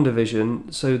 But in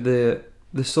WandaVision, so the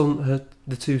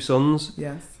two sons,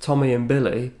 Tommy and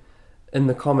Billy, in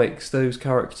the comics, those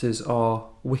characters are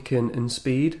Wiccan and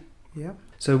Speed. Yeah.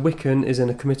 So Wiccan is in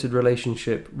a committed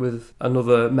relationship with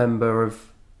another member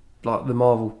of like the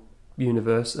Marvel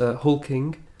universe,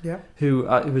 Hulking, who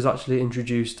was actually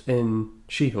introduced in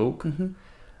She-Hulk,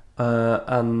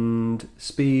 and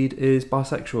Speed is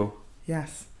bisexual.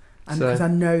 Yes. And because I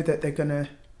know that they're going to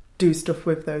do stuff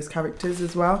with those characters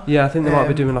as well. Yeah, I think they might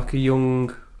be doing like a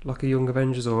young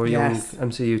Avengers or a young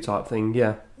MCU type thing,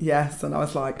 yeah. Yes, and I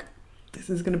was like, this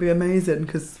is going to be amazing,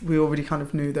 because we already kind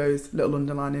of knew those little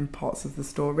underlining parts of the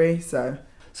story, so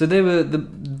they were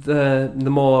the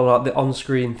more like the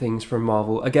on-screen things from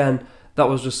Marvel. Again, that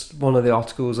was just one of the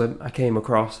articles I came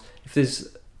across. If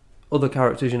there's other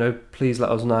characters, you know, please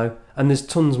let us know. And there's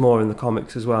tons more in the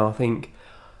comics as well. I think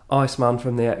Iceman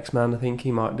from the X-Men, I think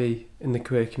he might be in the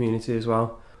queer community as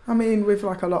well. I mean, with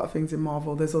like a lot of things in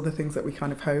Marvel, there's other things that we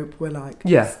kind of hope. We're like,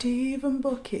 Steve and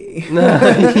Bucky.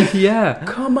 Yeah.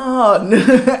 Come on.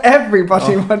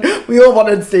 Everybody we all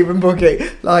wanted Steve and Bucky.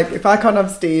 Like, if I can't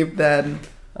have Steve, then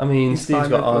I mean, Steve's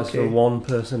got eyes for one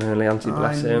person only,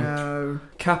 bless him. Know.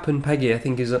 Cap and Peggy, I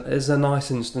think, is a nice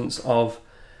instance of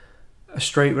a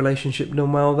straight relationship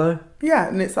done well, though. Yeah,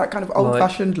 and it's that kind of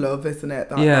old-fashioned love, isn't it?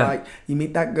 That, like, you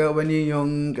meet that girl when you're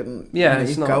young, and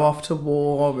you go off to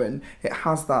war, and it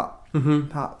has that.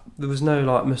 That. There was no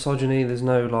like misogyny. There's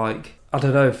no like, I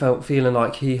don't know, feeling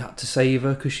like he had to save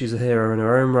her because she's a hero in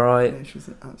her own right. Yeah, she was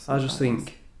an absolute I just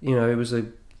think, you know, he was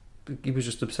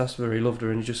just obsessed with her. He loved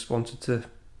her, and he just wanted to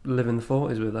live in the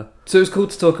 40s with her. So it was cool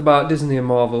to talk about Disney and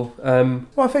Marvel. Well,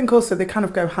 I think also they kind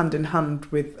of go hand in hand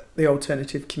with the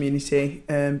alternative community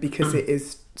because it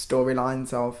is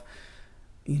storylines of,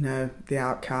 you know, the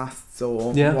outcasts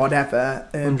or whatever,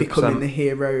 becoming the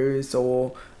heroes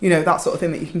or, you know, that sort of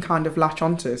thing that you can kind of latch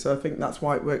onto. So I think that's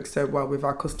why it works so well with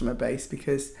our customer base,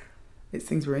 because it's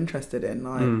things we're interested in.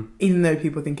 Like, even though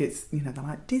people think it's, you know, they're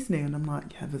like Disney, and I'm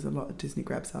like, yeah, there's a lot of Disney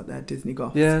grabs out there, Disney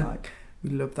goths. Yeah. Like, we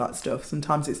love that stuff.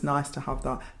 Sometimes it's nice to have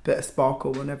that bit of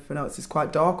sparkle when everything else is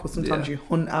quite dark, or sometimes you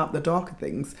hunt out the darker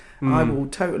things. I will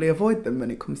totally avoid them when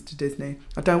it comes to Disney.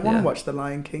 I don't want to watch The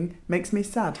Lion King. It makes me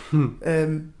sad.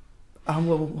 I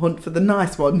will hunt for the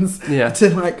nice ones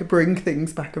to like bring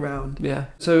things back around. Yeah.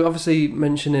 So obviously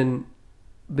mentioning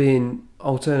being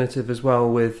alternative as well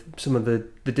with some of the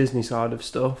Disney side of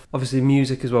stuff. Obviously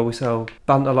music as well. We sell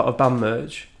a lot of band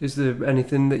merch. Is there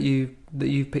anything that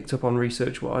you've picked up on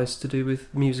research wise to do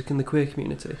with music in the queer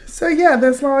community? So yeah,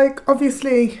 there's like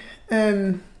obviously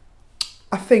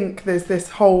I think there's this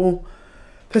whole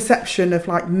perception of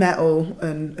like metal,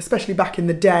 and especially back in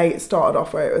the day it started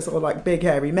off where it was all like big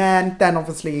hairy men, then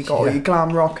obviously you got all your glam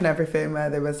rock and everything where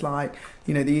there was like,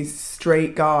 you know, these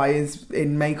straight guys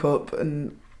in makeup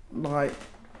and like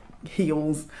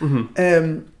heels,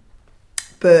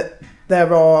 but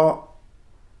there are,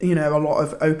 you know, a lot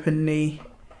of openly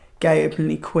gay,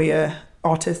 openly queer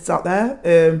artists out there,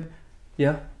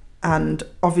 and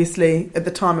obviously at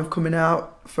the time of coming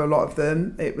out for a lot of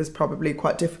them it was probably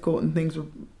quite difficult, and things were,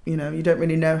 you know, you don't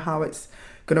really know how it's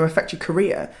going to affect your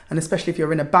career, and especially if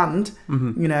you're in a band,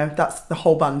 you know, that's the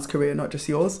whole band's career, not just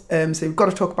yours. So you've got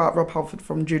to talk about Rob Halford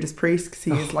from Judas Priest, because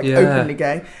he is like openly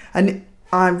gay, and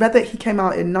I read that he came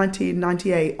out in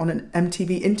 1998 on an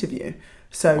MTV interview.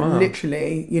 So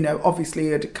literally, you know, obviously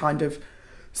it kind of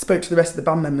spoke to the rest of the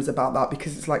band members about that,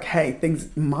 because it's like, hey, things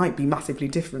might be massively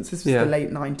different. This was the late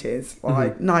 90s,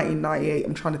 like 1998.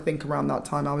 I'm trying to think around that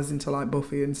time. I was into like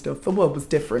Buffy and stuff. The world was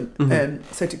different.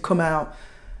 So to come out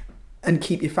and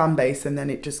keep your fan base, and then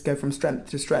it just go from strength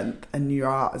to strength, and you're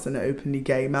out as an openly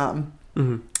gay man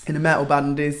in a metal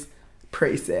band is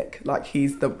pretty sick. Like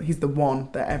he's the one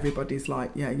that everybody's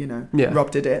like, yeah, you know,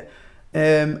 Rob did it.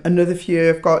 Another few,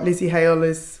 I've got Lizzie Hale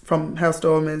is from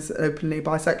Hailstorm, is openly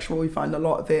bisexual. You find a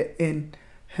lot of it in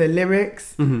her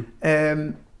lyrics.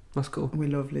 That's cool. We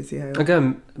love Lizzie Hale.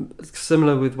 Again,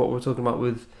 similar with what we're talking about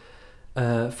with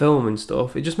film and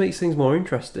stuff, it just makes things more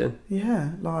interesting.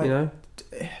 Yeah, like, you know,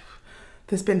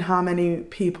 there's been how many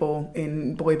people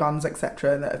in boy bands,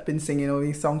 etc., that have been singing all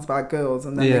these songs about girls,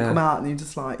 and then they come out and you're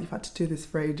just like, you've had to do this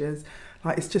for ages.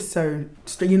 Like, it's just so...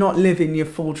 You're not living your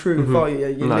full truth, are you?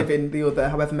 You're living the other,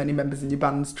 however many members in your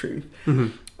band's truth.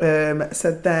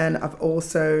 So then I've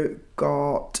also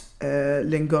got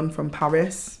Lynn Gunn from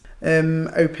Paris,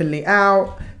 openly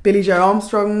out. Billy Joe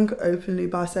Armstrong, openly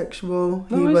bisexual.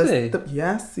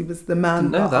 He was the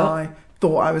man that I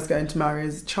thought I was going to marry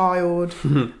as a child.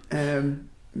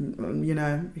 You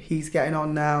know, he's getting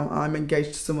on now. I'm engaged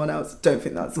to someone else. Don't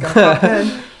think that's going to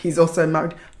happen. He's also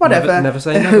married. Whatever. Never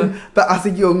say never. But as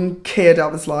a young kid, I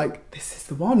was like, this is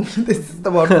the one. This is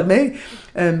the one for me.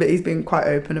 But he's been quite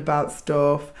open about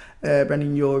stuff.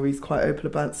 Brendan Urie's quite open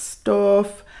about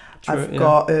stuff. I've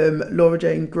got Laura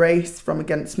Jane Grace from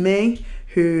Against Me,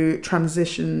 who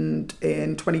transitioned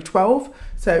in 2012.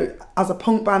 So as a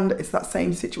punk band, it's that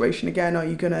same situation again. Are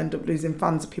you going to end up losing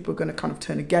fans? Are people going to kind of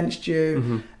turn against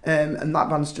you? And that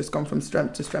band's just gone from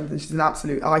strength to strength, and she's an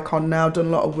absolute icon now. Done a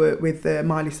lot of work with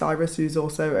Miley Cyrus, who's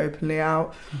also openly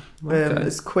out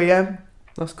as queer.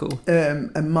 That's cool.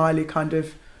 And Miley kind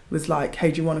of was like,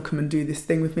 hey, do you want to come and do this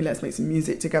thing with me? Let's make some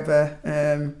music together,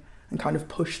 and kind of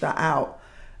push that out.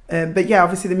 But yeah,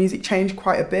 obviously the music changed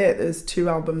quite a bit. There's 2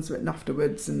 albums written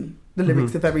afterwards, and the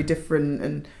lyrics are very different,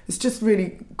 and it's just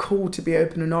really cool to be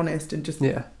open and honest and just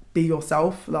be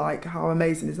yourself. Like, how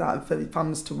amazing is that for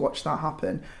fans to watch that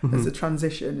happen as a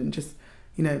transition, and just,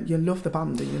 you know, you love the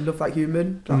band and you love that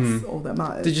human. That's all that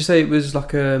matters. Did you say it was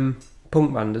like a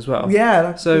punk band as well? Yeah,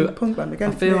 like a punk band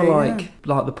again. I feel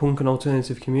like the punk and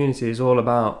alternative community is all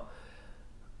about,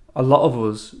 a lot of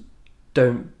us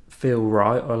don't feel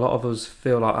right, or a lot of us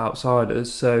feel like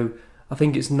outsiders. So I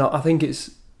think it's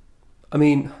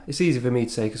easy for me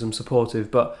to say because I'm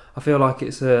supportive, but I feel like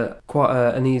it's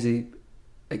quite an easy,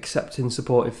 accepting,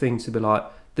 supportive thing to be like,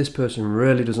 this person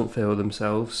really doesn't feel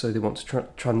themselves, so they want to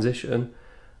transition.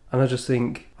 And I just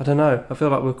think, I don't know, I feel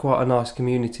like we're quite a nice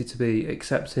community to be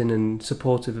accepting and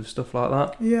supportive of stuff like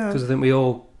that. Yeah. Because I think we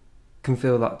all can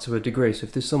feel that to a degree. So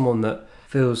if there's someone that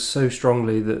feels so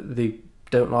strongly that they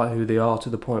don't like who they are to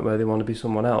the point where they want to be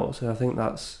someone else. And I think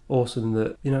that's awesome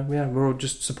that, we're all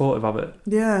just supportive of it.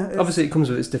 Yeah. Obviously, it comes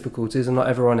with its difficulties, and not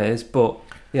everyone is, but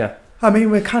yeah. I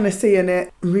mean, we're kind of seeing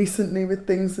it recently with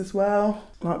things as well,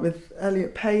 like with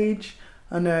Elliot Page.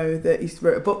 I know that he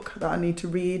wrote a book that I need to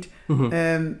read,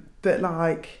 but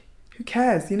like, who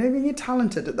cares? When you're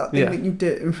talented at that thing that you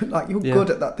do, like you're good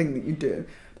at that thing that you do,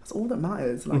 that's all that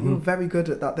matters. Like you're very good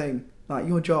at that thing. Like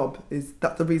your job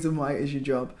that's the reason why it is your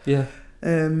job. Yeah.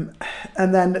 And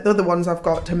then the other ones I've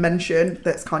got to mention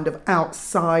that's kind of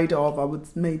outside of, I would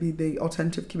maybe the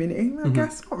alternative community, I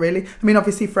guess. Not really. I mean,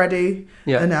 obviously Freddie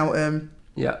and now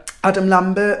Adam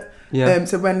Lambert. Yeah.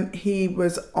 So when he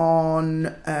was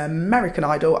on American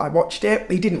Idol, I watched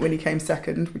it. He didn't win, he came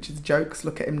second, which is a joke, 'cause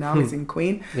look at him now, he's in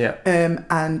Queen. Yeah. And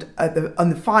on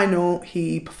the final,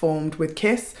 he performed with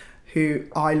Kiss, who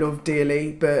I love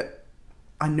dearly, but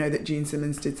I know that Gene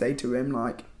Simmons did say to him,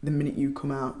 like, the minute you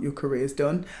come out, your career's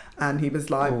done. And he was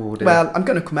like, well, I'm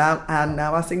going to come out and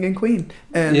now I sing in Queen.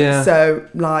 So,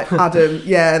 like, Adam,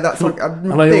 that's like...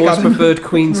 And I always preferred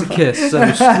Queen to Kiss,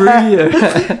 so screw you.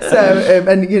 So,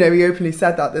 and, he openly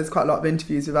said that. There's quite a lot of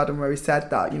interviews with Adam where he said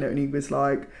that, and he was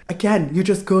like, again, you're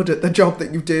just good at the job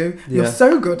that you do. You're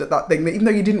so good at that thing that even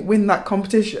though you didn't win that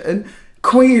competition...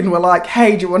 Queen were like,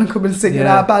 hey, do you want to come and sing in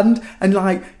our band? And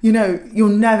like, you'll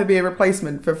never be a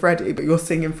replacement for Freddie, but you're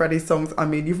singing Freddie's songs. I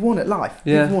mean, you've won at life.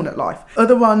 Yeah. You've won at life.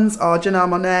 Other ones are Janelle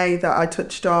Monáe that I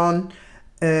touched on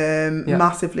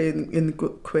massively in the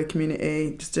queer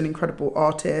community. Just an incredible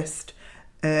artist.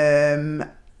 Gaga,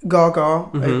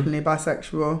 openly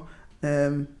bisexual.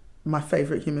 My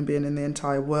favourite human being in the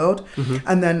entire world.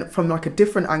 And then from like a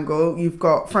different angle, you've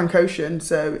got Frank Ocean.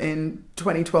 So in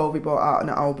 2012 he brought out an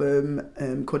album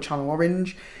called Channel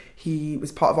Orange. He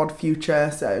was part of Odd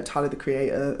Future, so Tyler the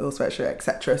Creator, Earl Sweatshirt,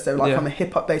 etc. So like from a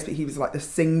hip-hop base, but he was like the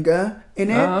singer in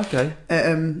it. Okay.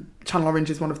 Channel Orange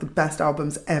is one of the best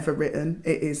albums ever written.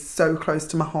 It is so close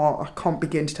to my heart, I can't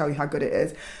begin to tell you how good it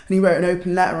is. And he wrote an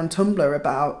open letter on Tumblr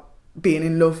about being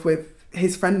in love with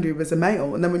his friend who was a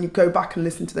male, and then when you go back and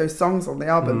listen to those songs on the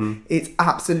album, it's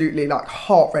absolutely like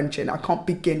heart-wrenching. I can't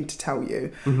begin to tell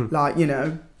you, like,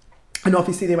 and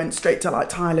obviously they went straight to like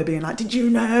Tyler being like, did you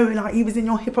know, like, he was in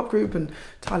your hip-hop group? And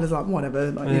Tyler's like,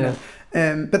 whatever, like,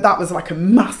 but that was like a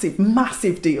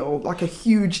massive deal, like a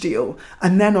huge deal.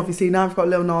 And then obviously now I've got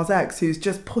Lil Nas X, who's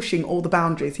just pushing all the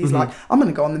boundaries. He's like, I'm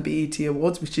going to go on the BET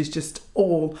Awards, which is just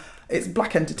all, it's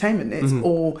black entertainment. It's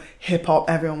all hip hop.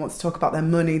 Everyone wants to talk about their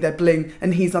money, their bling.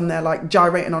 And he's on there like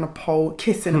gyrating on a pole,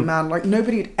 kissing a man. Like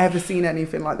nobody had ever seen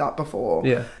anything like that before.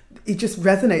 Yeah. He just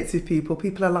resonates with people.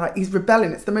 People are like, he's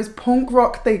rebelling. It's the most punk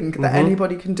rock thing that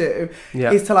anybody can do,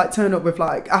 is to like turn up with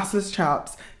like assless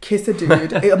chaps, kiss a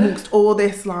dude amongst all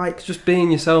this like... Just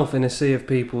being yourself in a sea of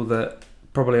people that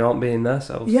probably aren't being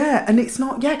themselves. Yeah, and it's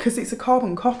not... Yeah, because it's a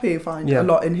carbon copy, I find, a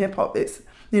lot in hip-hop. It's,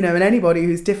 and anybody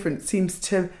who's different seems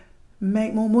to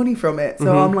make more money from it.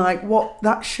 So I'm like, what?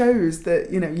 That shows that,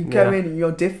 you go in and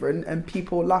you're different and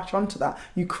people latch onto that.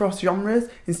 You cross genres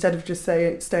instead of just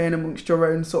staying amongst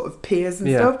your own sort of peers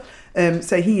and stuff.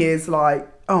 So he is like,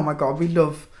 oh my God, we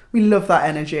love that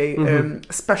energy.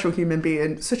 Special human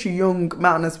being, such a young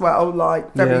man as well,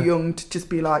 like very young to just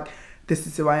be like, this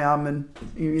is who I am and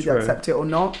you either accept it or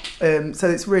not. So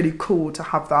it's really cool to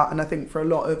have that. And I think for a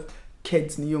lot of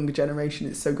kids in the younger generation,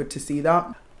 it's so good to see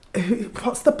that.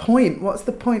 What's the point? What's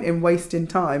the point in wasting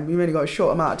time? We've only got a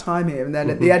short amount of time here, and then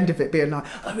at the end of it being like,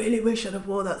 I really wish I'd have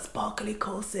wore that sparkly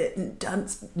corset and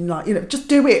danced, like, just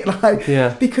do it,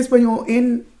 like, because when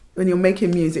you're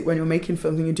making music, when you're making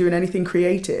films, when you're doing anything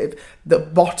creative, the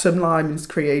bottom line is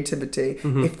creativity.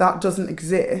 If that doesn't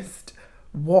exist,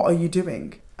 what are you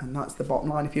doing? And that's the bottom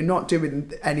line. If you're not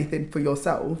doing anything for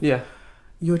yourself,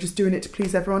 you're just doing it to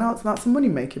please everyone else, and that's a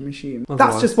money-making machine. Otherwise.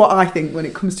 That's just what I think when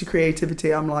it comes to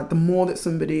creativity. I'm like, the more that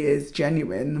somebody is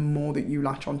genuine, the more that you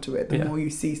latch onto it, the more you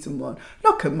see someone.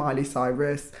 Look at Miley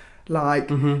Cyrus. Like,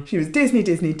 she was Disney,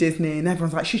 and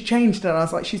everyone's like, she's changed. And I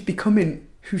was like, she's becoming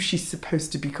who she's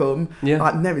supposed to become.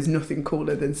 Like, and there is nothing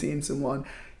cooler than seeing someone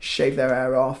shave their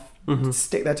hair off,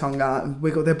 stick their tongue out and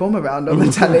wiggle their bum around on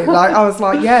the telly. Like, I was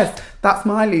like, yes, that's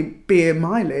Miley being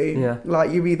Miley.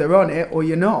 Like, you're either on it or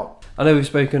you're not. I know we've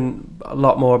spoken a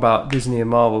lot more about Disney and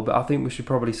Marvel, but I think we should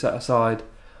probably set aside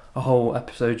a whole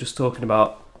episode just talking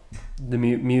about the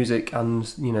music and,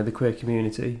 the queer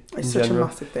community. It's such a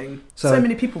massive thing. So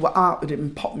many people were outed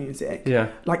in pop music.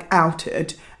 Like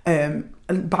outed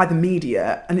by the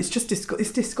media, and it's just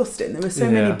it's disgusting. There were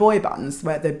so many boy bands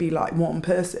where there'd be like one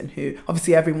person who,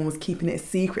 obviously everyone was keeping it a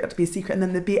secret, had to be a secret, and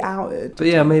then they'd be outed. But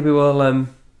yeah, maybe we'll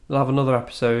have another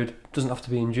episode. Doesn't have to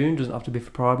be in June, doesn't have to be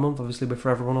for Pride Month, obviously we're for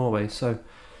everyone always, so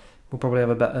we'll probably have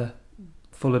a better,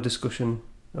 fuller discussion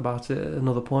about it at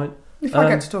another point. If I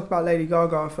get to talk about Lady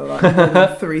Gaga for like more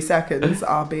than 3 seconds,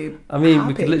 I'll be we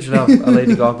happy. could literally have a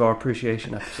Lady Gaga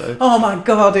appreciation episode. Oh my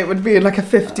God, it would be like a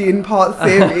 15-part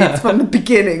series from the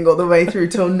beginning all the way through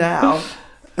till now.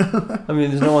 I mean,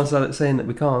 there's no one saying that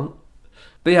we can't.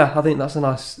 But yeah, I think that's a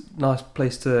nice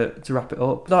place to wrap it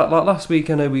up. Like last week,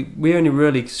 I know we only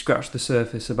really scratched the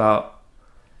surface about,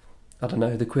 I don't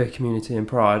know, the queer community and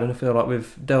Pride, and I feel like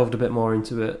we've delved a bit more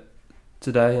into it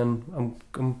today, and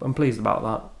I'm pleased about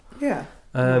that. Yeah,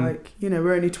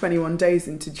 we're only 21 days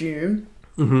into June.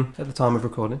 Mm-hmm. At the time of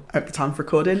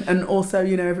recording. And also,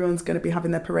 everyone's going to be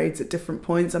having their parades at different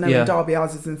points. I know in Derby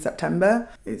ours is in September.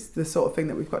 It's the sort of thing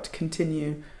that we've got to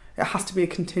continue. It has to be a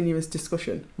continuous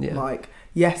discussion. Yeah. Like,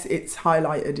 yes, it's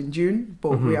highlighted in June,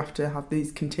 but we have to have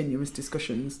these continuous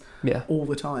discussions all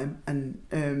the time. And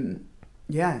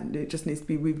it just needs to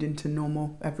be weaved into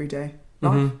normal, everyday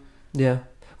life. Mm-hmm. Yeah.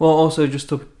 Well, also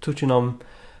just touching on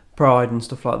Pride and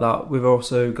stuff like that, we've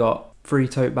also got free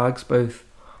tote bags, both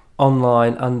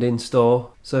online and in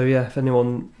store. So yeah, if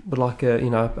anyone would like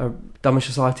a Damage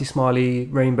Society smiley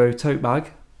rainbow tote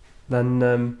bag, then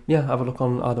have a look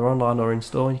on either online or in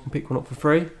store, and you can pick one up for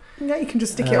free. Yeah, you can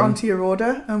just stick it onto your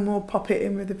order, and we'll pop it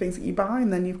in with the things that you buy,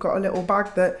 and then you've got a little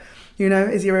bag that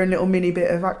is your own little mini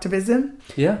bit of activism.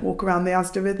 Yeah, walk around the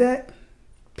Asda with it.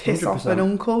 Piss 100%. Off an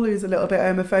uncle who's a little bit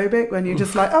homophobic when you're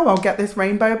just like, oh, I'll get this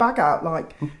rainbow bag out.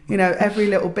 Like, every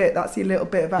little bit, that's your little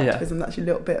bit of activism, that's your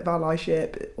little bit of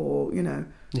allyship, or,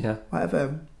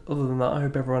 whatever. Other than that, I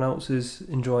hope everyone else is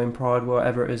enjoying Pride,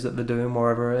 whatever it is that they're doing,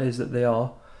 wherever it is that they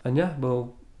are. And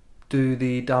we'll do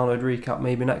the download recap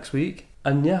maybe next week.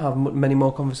 And have many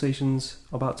more conversations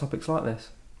about topics like this.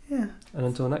 Yeah. And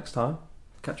until next time,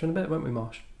 catch you in a bit, won't we,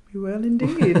 Marsh? We will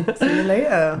indeed. See you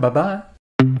later. Bye-bye.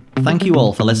 Thank you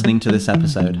all for listening to this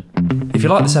episode. If you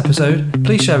like this episode,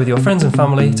 please share with your friends and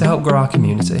family to help grow our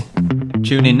community.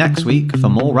 Tune in next week for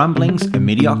more ramblings and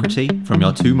mediocrity from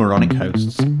your two moronic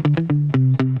hosts.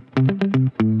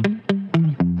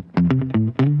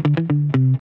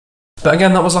 But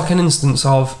again, that was like an instance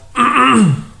of...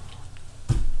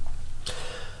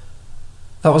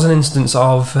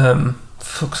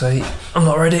 fuck's sake, I'm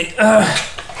not ready.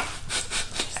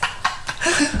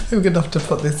 We're going to have to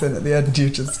put this in at the end, you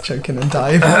just choking and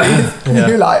diving.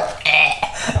 You're like...